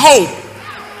lose hope.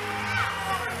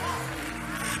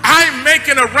 I'm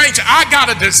making arrangements. I got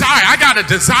a desire. I got a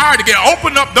desire to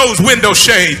open up those window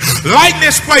shades. Lighten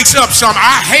this place up some.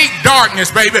 I hate darkness,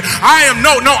 baby. I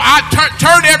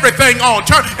turn everything on.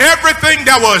 Turn everything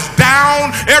that was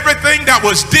down, everything that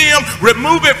was dim,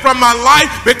 remove it from my life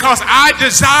because I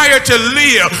desire to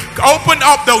live. Open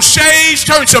up those shades.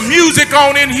 Turn some music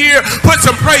on in here. Put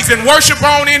some praise and worship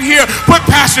on in here. Put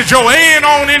Pastor Joanne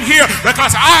on in here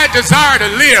because I desire to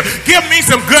live. Give me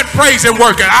some good praise and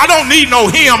worship. I don't need no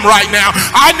hymn right now.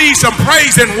 I need some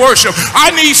praise and worship.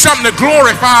 I need something that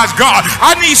glorifies God.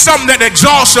 I need something that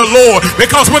exalts the Lord,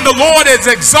 because when the Lord is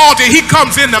exalted, he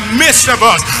comes in the midst of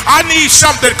us. I need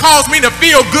something that causes me to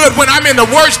feel good when I'm in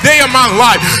the worst day of my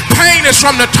life. Pain is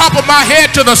from the top of my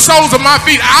head to the soles of my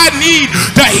feet. I need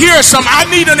to hear some. I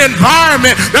need an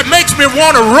environment that makes me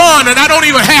want to run and I don't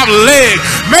even have legs.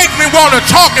 Make me want to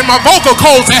talk and my vocal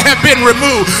cords have been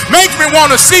removed. Make me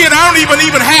want to see and I don't even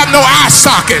have no eye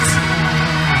sockets.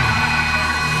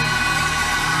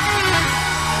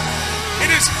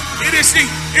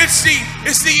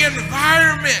 It's the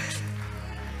environment.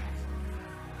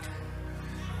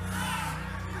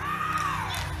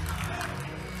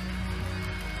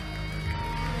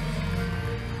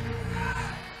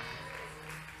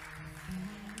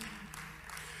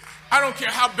 I don't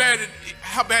care how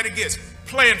bad it gets.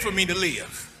 Plan for me to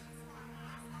live.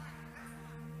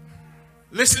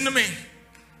 Listen to me.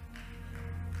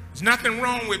 There's nothing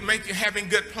wrong with having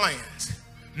good plans.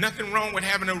 Nothing wrong with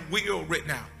having a will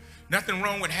written out. Nothing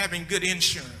wrong with having good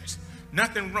insurance.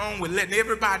 Nothing wrong with letting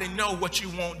everybody know what you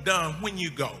want done when you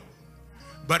go.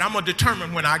 But I'm going to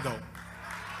determine when I go.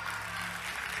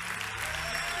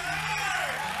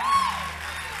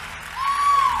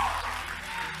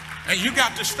 And you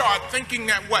got to start thinking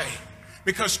that way,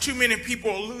 because too many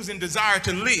people are losing desire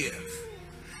to live.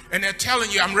 And they're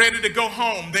telling you, I'm ready to go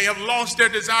home. They have lost their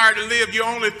desire to live. You're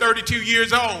only 32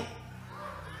 years old.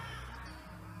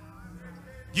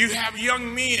 You have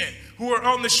young men who are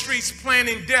on the streets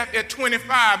planning death at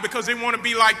 25 because they want to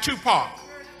be like Tupac.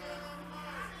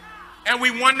 And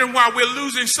we wonder why we're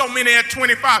losing so many at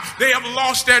 25. They have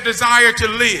lost their desire to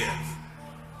live.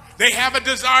 They have a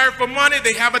desire for money.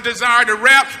 They have a desire to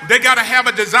rap. They got to have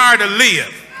a desire to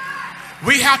live.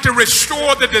 We have to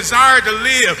restore the desire to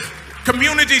live.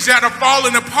 Communities that are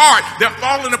falling apart, they're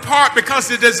falling apart because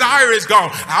the desire is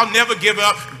gone. I'll never give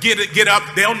up, get up.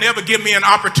 They'll never give me an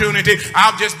opportunity.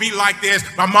 I'll just be like this.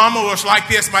 My mama was like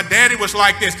this. My daddy was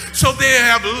like this. So they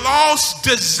have lost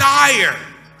desire.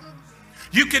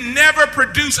 You can never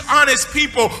produce honest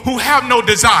people who have no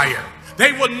desire.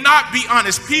 They will not be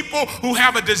honest. People who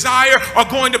have a desire are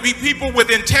going to be people with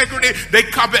integrity. They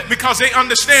come because they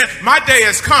understand my day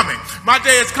is coming. My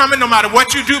day is coming. No matter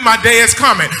what you do, my day is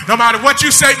coming. No matter what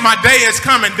you say, my day is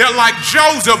coming. They're like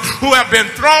Joseph, who have been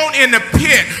thrown in the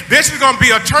pit. This is going to be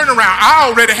a turnaround. I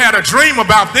already had a dream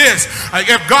about this.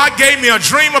 If God gave me a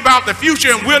dream about the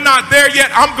future and we're not there yet,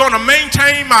 I'm going to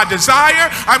maintain my desire.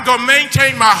 I'm going to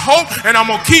maintain my hope, and I'm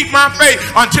going to keep my faith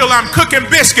until I'm cooking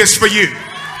biscuits for you.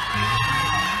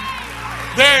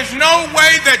 There's no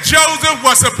way that Joseph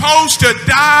was supposed to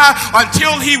die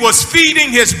until he was feeding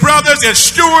his brothers and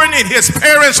stewarding his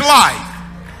parents' life.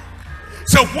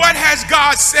 So what has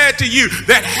God said to you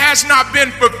that has not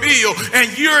been fulfilled,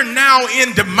 and you're now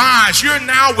in demise? You're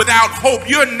now without hope.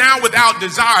 You're now without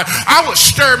desire. I would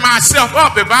stir myself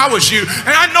up if I was you.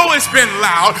 And I know it's been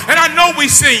loud, and I know we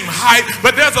seem hype,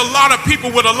 but there's a lot of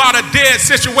people with a lot of dead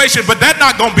situations, but they're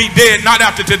not going to be dead, not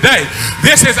after today.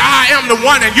 This is I am the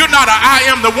one, and you're not a I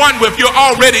am the one if you're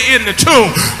already in the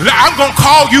tomb. I'm going to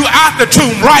call you out the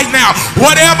tomb right now.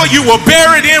 Whatever you were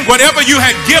buried in, whatever you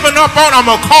had given up on, I'm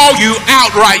going to call you out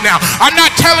right now. I'm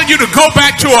not telling you to go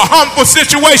back to a harmful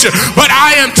situation, but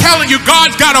I am telling you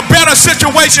God's got a better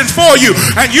situation for you,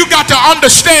 and you got to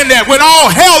understand that when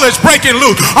all hell is breaking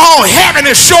loose, all heaven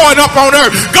is showing up on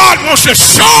earth, God wants to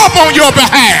show up on your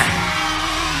behalf.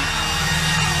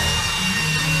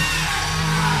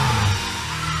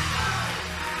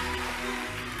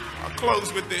 I'll close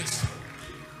with this.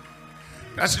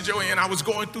 Pastor Joanne, I was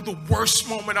going through the worst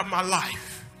moment of my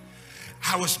life.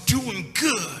 I was doing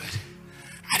good.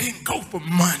 I didn't go for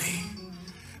money.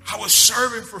 I was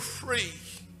serving for free.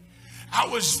 I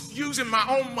was using my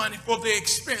own money for the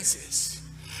expenses.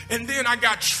 And then I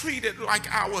got treated like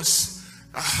I was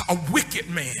a wicked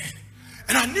man.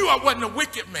 And I knew I wasn't a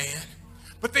wicked man,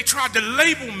 but they tried to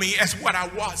label me as what I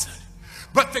wasn't.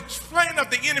 But the plan of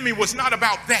the enemy was not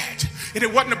about that. And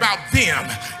it wasn't about them.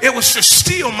 It was to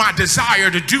steal my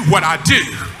desire to do what I do.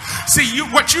 See,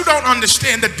 what you don't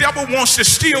understand, the devil wants to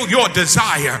steal your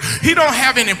desire. He don't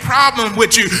have any problem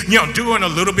with you, doing a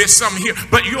little bit something here,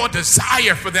 but your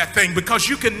desire for that thing, because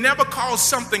you can never cause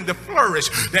something to flourish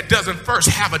that doesn't first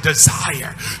have a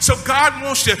desire. So God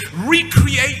wants to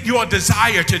recreate your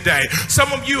desire today.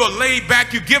 Some of you are laid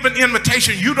back. You give an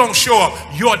invitation. You don't show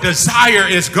up. Your desire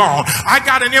is gone. I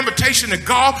got an invitation to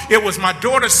golf. It was my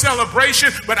daughter's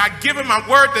celebration, but I given my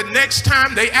word the next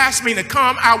time they asked me to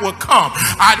come, I would come.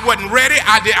 I wasn't ready.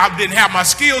 I didn't have my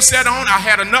skill set on. I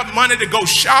had enough money to go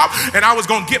shop, and I was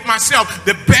going to get myself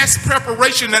the best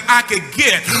preparation that I could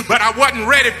get, but I wasn't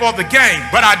ready for the game,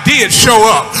 but I did show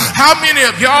up. How many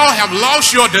of y'all have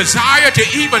lost your desire to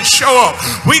even show up?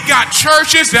 We got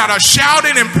churches that are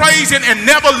shouting and praising and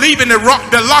never leaving the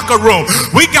locker room.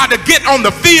 We got to get on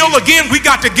the field again. We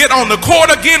got to get on the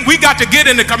court again. We got to get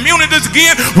in the communities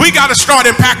again. We got to start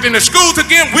impacting the schools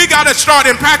again. We got to start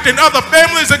impacting other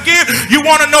families again. You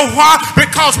want to know why?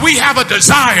 Because we have a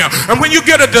desire. And when you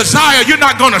get a desire, you're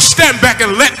not going to stand back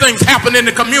and let things happen in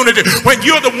the community when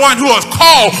you're the one who is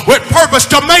called with purpose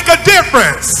to make a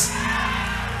difference.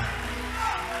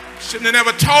 Shouldn't have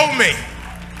never told me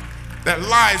that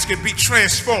lives can be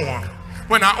transformed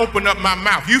when I open up my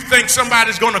mouth. You think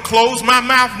somebody's going to close my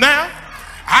mouth now?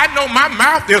 I know my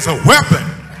mouth is a weapon.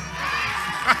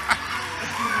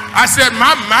 I said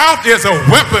my mouth is a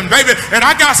weapon, baby. And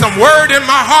I got some word in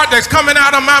my heart that's coming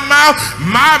out of my mouth.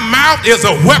 My mouth is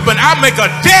a weapon. I make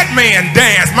a dead man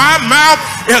dance. My mouth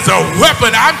is a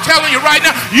weapon. I'm telling you right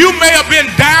now, you may have been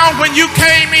down when you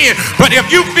came in, but if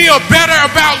you feel better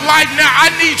about life now,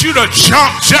 I need you to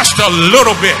jump just a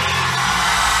little bit.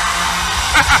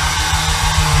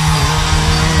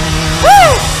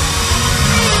 Woo!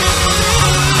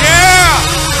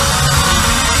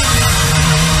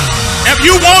 If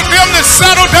you want them to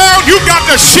settle down, you got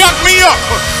to shut me up.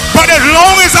 But as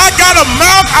long as I got a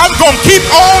mouth, I'm going to keep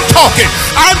on talking.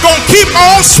 I'm going to keep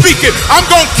on speaking. I'm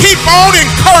going to keep on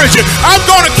encouraging. I'm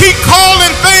going to keep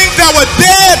calling things that were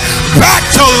dead back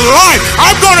to life.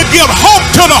 I'm going to give hope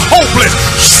to the hopeless,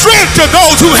 strength to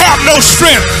those who have no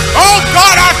strength. Oh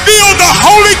God, I feel the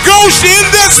Holy Ghost in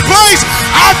this place.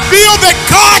 I feel that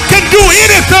God can do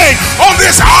anything on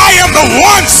this I Am the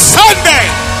One Sunday.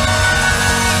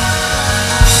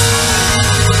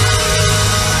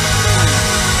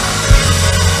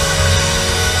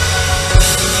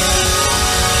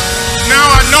 Now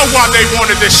I know why they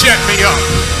wanted to shut me up.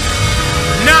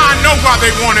 Now I know why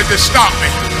they wanted to stop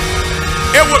me.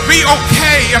 It would be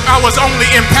okay if I was only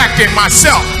impacting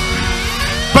myself.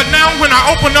 But now when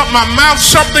I open up my mouth,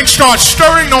 something starts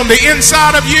stirring on the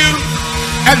inside of you.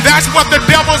 And that's what the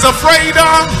devil's afraid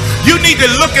of. You need to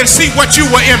look and see what you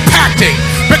were impacting,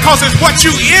 because it's what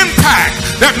you impact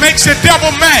that makes the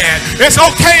devil mad. It's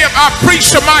okay if I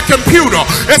preach to my computer.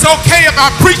 It's okay if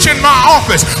I preach in my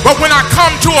office. But when I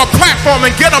come to a platform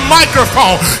and get a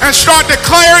microphone and start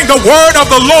declaring the word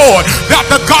of the Lord, that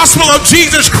the gospel of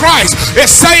Jesus Christ is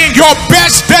saying your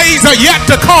best days are yet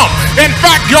to come. In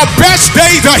fact, your best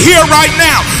days are here right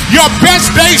now. Your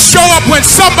best days show up when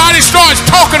somebody starts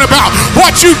talking about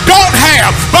what you don't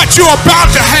have, but you're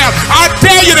about to have. I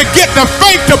dare you to get the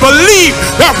faith to believe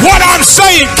that what I'm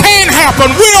saying can happen,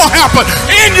 will happen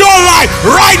in your life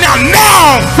right now.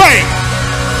 Now faith.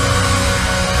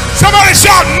 Somebody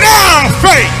shout, now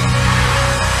faith.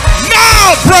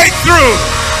 Now breakthrough.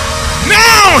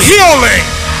 Now healing.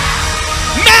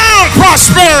 Now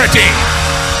prosperity.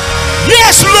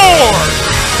 Yes, Lord.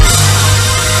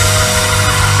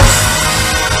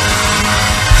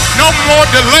 No more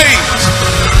delays.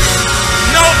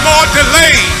 No more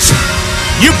delays.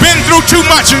 You've been through too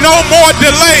much. No more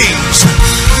delays.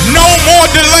 No more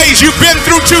delays. You've been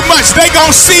through too much. They're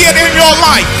going to see it in your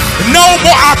life. No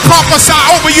more. I prophesy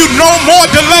over you. No more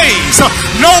delays.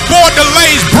 No more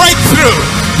delays. Breakthrough.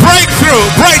 Breakthrough.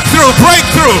 Breakthrough.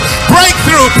 Breakthrough.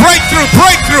 Breakthrough. Breakthrough.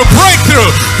 Breakthrough. Breakthrough.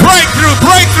 Breakthrough.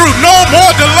 Breakthrough. No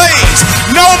more delays.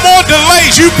 No more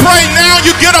delays. You pray now,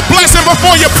 you get a blessing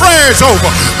before your prayer is over.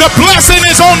 The blessing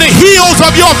is on the heels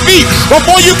of your feet.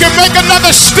 Before you can make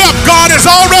another step, God is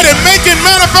already making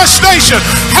manifestation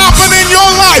happen in your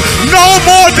life. No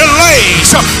more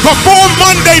delays. Before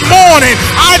Monday morning,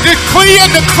 I decree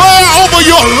and declare over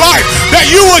your life that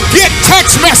you will get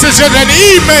text messages and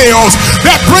emails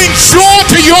that bring joy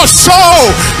to your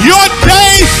soul. Your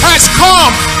day has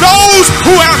come. Those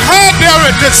who have had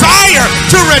their desire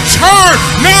to return,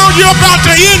 now you're about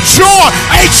to enjoy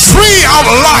a tree of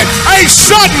life, a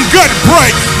sudden good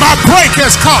break. My break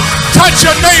has come. Touch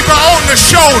your neighbor on the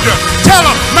shoulder. Tell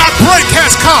him, my break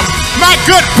has come. My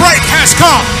good break has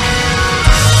come.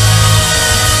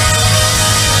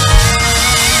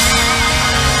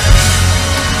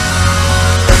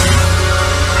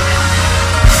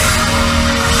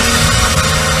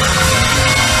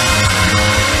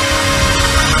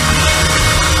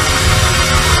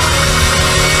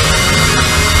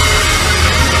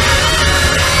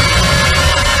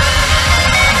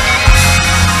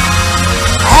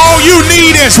 You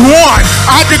need is one.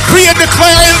 I decree and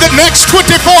declare in the next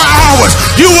 24 hours,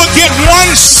 you will get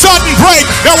one sudden break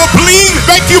that will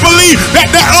make you believe that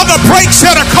there are other breaks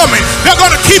that are coming. They're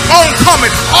going to keep on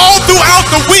coming. All throughout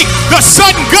the week, the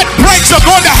sudden good breaks are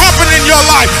going to happen in your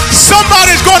life.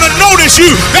 Somebody's going to notice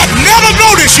you that never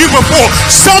noticed you before.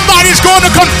 Somebody's going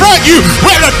to confront you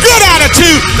with a good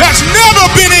attitude that's never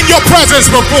been in your presence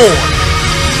before.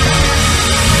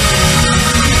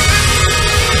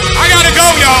 I gotta go,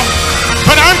 y'all,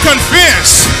 but I'm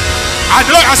convinced. I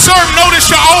serve notice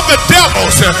to all the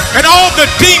devils and all the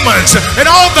demons and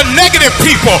all the negative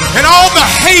people and all the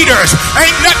haters.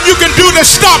 Ain't nothing you can do to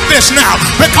stop this now,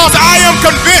 because I am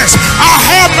convinced I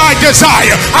have my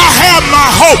desire, I have my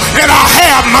hope, and I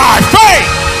have my faith.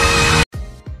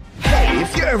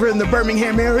 If you're ever in the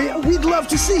Birmingham area, we'd love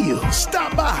to see you.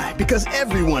 Stop by, because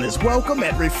everyone is welcome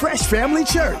at Refresh Family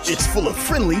Church. It's full of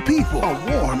friendly people, a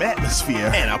warm atmosphere,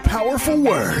 and a powerful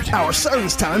word. Our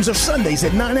service times are Sundays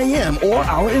at 9 a.m. or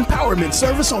our empowerment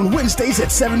service on Wednesdays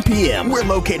at 7 p.m. We're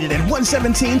located at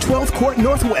 117 12th Court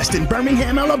Northwest in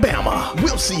Birmingham, Alabama.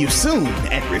 We'll see you soon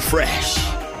at Refresh.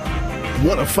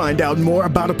 Want to find out more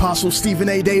about Apostle Stephen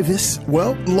A. Davis?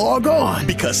 Well, log on,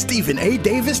 because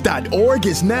StephenADavis.org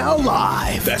is now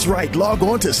live. That's right, log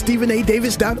on to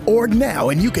StephenADavis.org now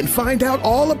and you can find out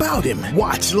all about him.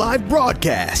 Watch live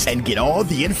broadcasts and get all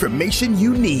the information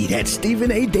you need at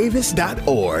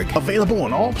StephenADavis.org. Available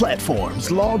on all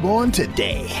platforms. Log on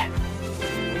today.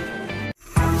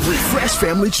 Refresh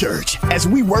Family Church. As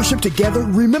we worship together,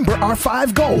 remember our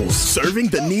 5 goals: serving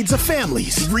the needs of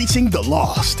families, reaching the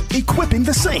lost, equipping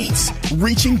the saints,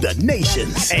 reaching the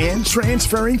nations, and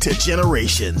transferring to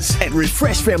generations. At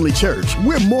Refresh Family Church,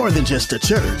 we're more than just a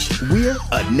church. We're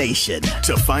a nation.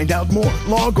 To find out more,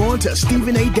 log on to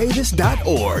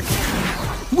StephenADavis.org.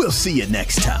 We'll see you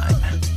next time.